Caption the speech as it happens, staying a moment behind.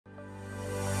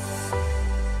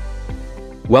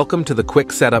Welcome to the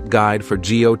quick setup guide for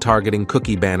geo-targeting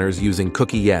cookie banners using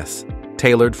CookieYes,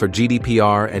 tailored for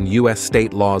GDPR and US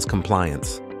state laws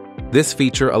compliance. This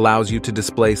feature allows you to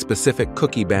display specific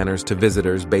cookie banners to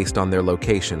visitors based on their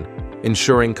location,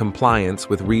 ensuring compliance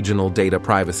with regional data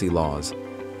privacy laws.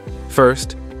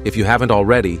 First, if you haven't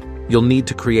already, you'll need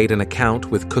to create an account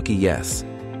with CookieYes.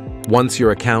 Once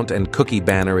your account and cookie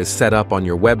banner is set up on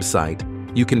your website,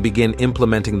 you can begin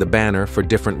implementing the banner for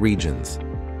different regions.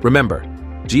 Remember,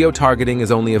 geo-targeting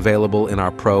is only available in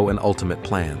our Pro and Ultimate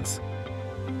plans.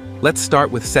 Let's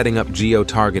start with setting up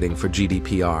geo-targeting for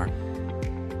GDPR.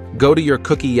 Go to your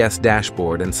CookieYes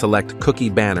dashboard and select Cookie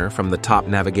Banner from the top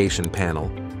navigation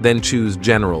panel, then choose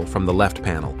General from the left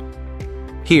panel.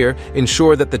 Here,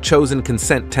 ensure that the chosen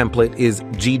consent template is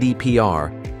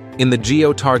GDPR. In the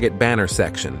Geo-Target Banner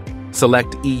section,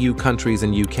 select EU countries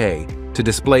and UK to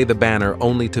display the banner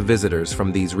only to visitors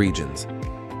from these regions.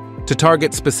 To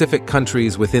target specific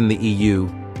countries within the EU,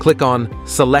 click on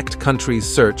Select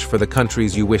Countries, search for the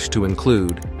countries you wish to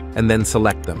include, and then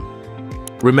select them.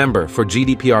 Remember, for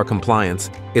GDPR compliance,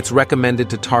 it's recommended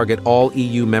to target all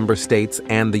EU member states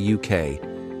and the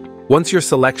UK. Once your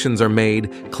selections are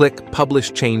made, click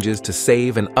Publish Changes to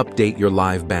save and update your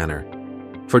live banner.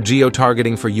 For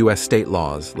geo-targeting for US state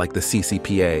laws, like the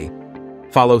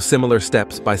CCPA, follow similar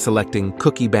steps by selecting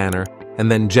Cookie Banner and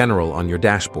then General on your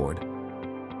dashboard.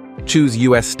 Choose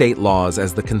US state laws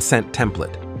as the consent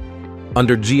template.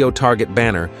 Under Geo-Target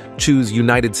Banner, choose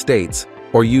United States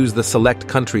or use the Select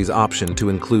Countries option to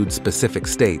include specific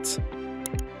states.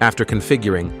 After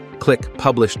configuring, click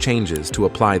Publish Changes to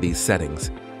apply these settings.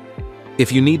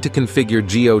 If you need to configure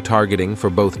geo-targeting for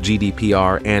both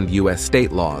GDPR and US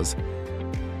state laws,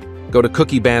 go to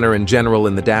Cookie Banner and General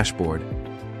in the dashboard.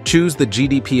 Choose the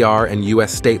GDPR and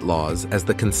US state laws as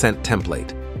the consent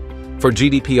template. For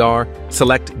GDPR,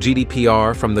 select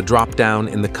GDPR from the drop-down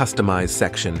in the Customize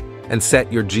section and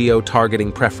set your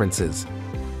geo-targeting preferences.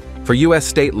 For US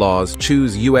state laws,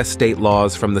 choose US state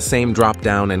laws from the same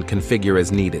drop-down and configure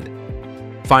as needed.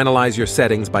 Finalize your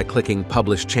settings by clicking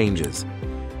Publish Changes.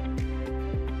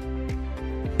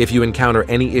 If you encounter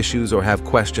any issues or have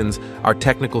questions, our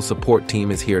technical support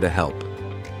team is here to help.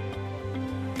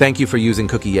 Thank you for using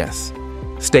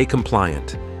CookieYes. Stay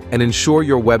compliant and ensure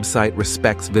your website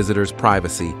respects visitors'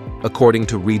 privacy according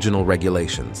to regional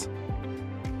regulations.